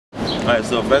Alright,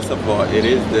 so first of all, it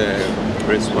is the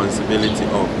responsibility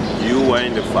of you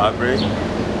wearing the fabric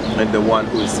and the one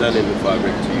who is selling the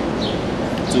fabric to you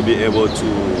to be able to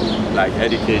like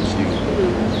educate you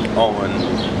on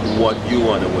what you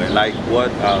want to wear. Like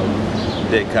what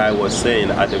the guy was saying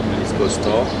at the Blisco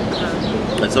store,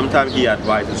 and sometimes he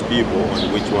advises people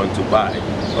on which one to buy.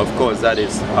 Of course, that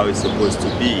is how it's supposed to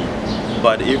be.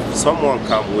 But if someone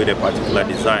comes with a particular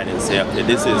design and say, okay,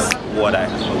 this is what I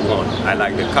want, I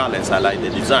like the colors, I like the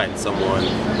design, someone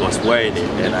was wearing it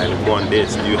and I want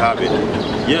this, do you have it?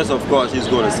 Yes, of course, he's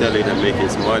going to sell it and make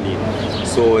his money.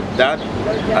 So that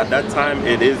at that time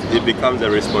it becomes a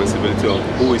responsibility of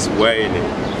who is wearing it.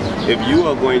 If you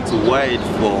are going to wear it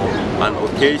for an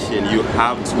occasion, you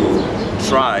have to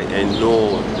try and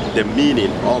know the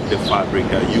meaning of the fabric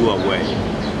that you are wearing.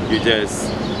 You just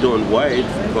don't wear it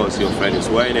because your friend is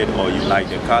wearing it, or you like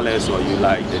the colors, or you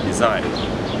like the design.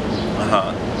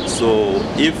 So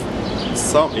if in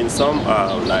some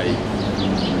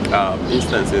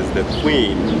instances the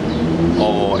queen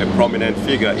or a prominent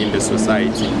figure in the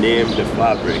society named the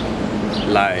fabric,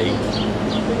 like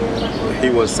he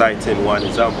was citing one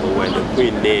example when the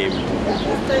queen named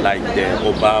like the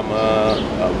Obama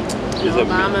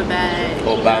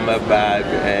bag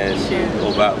and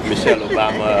Michelle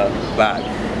Obama bag.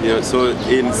 You know, so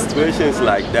in situations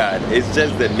like that, it's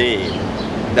just the name.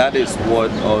 That is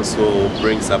what also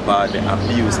brings about the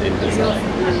abuse in design.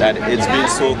 That it's been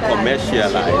so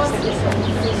commercialized.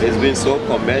 It's been so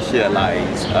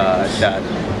commercialized that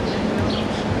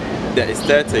the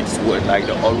aesthetics were like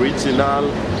the original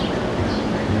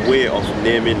way of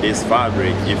naming this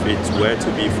fabric. If it were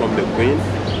to be from the queen,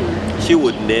 she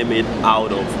would name it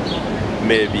out of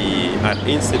maybe an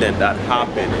incident that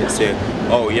happened and say,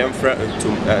 oh, I'm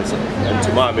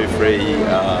to mommy free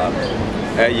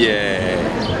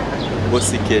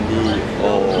Bosikeni,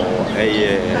 or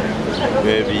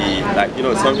maybe like, you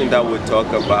know, something that would talk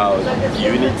about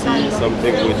unity,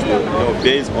 something which will, you know,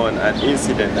 based on an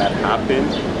incident that happened,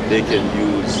 they can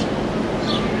use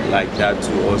like that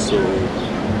to also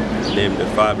name the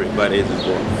fabric. But it is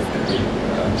both.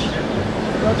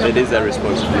 It is a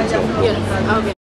responsibility of both.